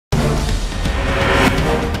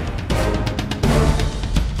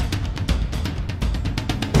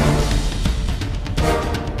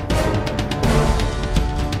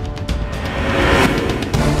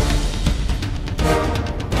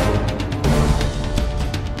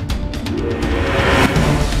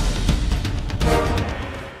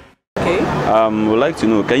Would like to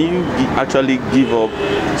know, can you actually give up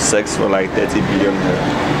sex for like 30 billion naira?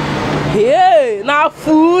 Hey, now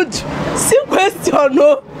food. See question,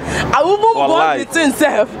 no. I won't born between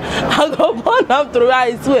self. I go born am through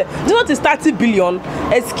I swear. Do you know what is 30 billion?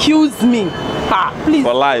 Excuse me. Ha, please.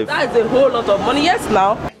 For life. That is a whole lot of money. Yes,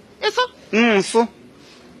 now. Yes, sir. So.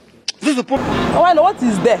 This is the problem. Oh, I know what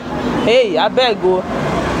is there. Hey, I beg go.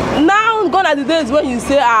 Now gone are the days when you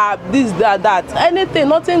say this, that. Anything,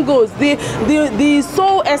 nothing goes. The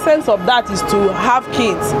sole essence of that is to have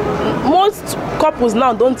kids. Most couples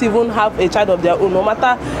now don't even have a child of their own, no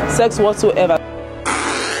matter sex whatsoever.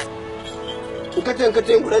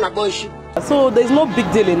 So there's no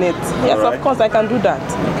big deal in it. Yes, right. Of course I can do that.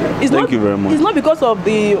 Okay. Thank you very much. It's not because of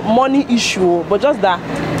the money issue, but just that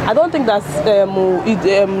I don't think that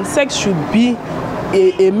sex should be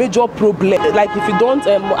a major problem. Like if you don't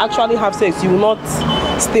actually have sex, you will not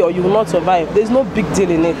stay or you will not survive. There's no big deal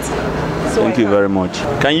in it. So thank you very much.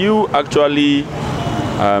 Can you actually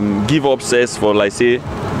give up sex for, like, say,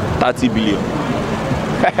 30 billion?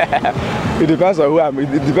 It depends on who I'm.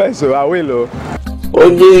 It depends on I will.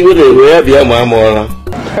 30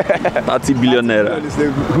 billion naira. It's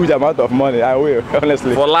a huge amount of money. I will,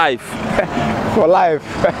 honestly. For life. For life.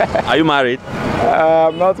 Are you married?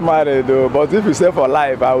 I'm not married though, but if you say for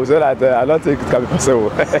life, I will say that I don't think it can be possible.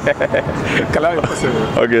 Can I be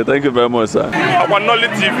possible? Okay, thank you very much, sir. Our Nolly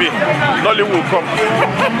TV, Nolly will come.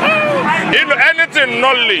 You know anything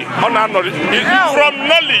Nolly, from Nolly you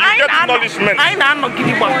get acknowledgement. Nolly,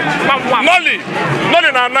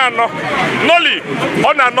 Nolly,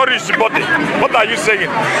 on a nourished body. What are you saying?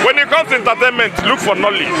 When it comes to entertainment, look for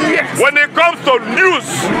Nolly. Yes. When it comes to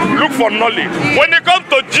news, look for Nolly. When it comes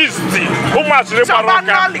to gist, Nolly,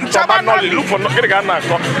 look for Nolly.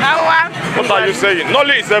 What are you saying?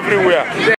 Nolly is everywhere.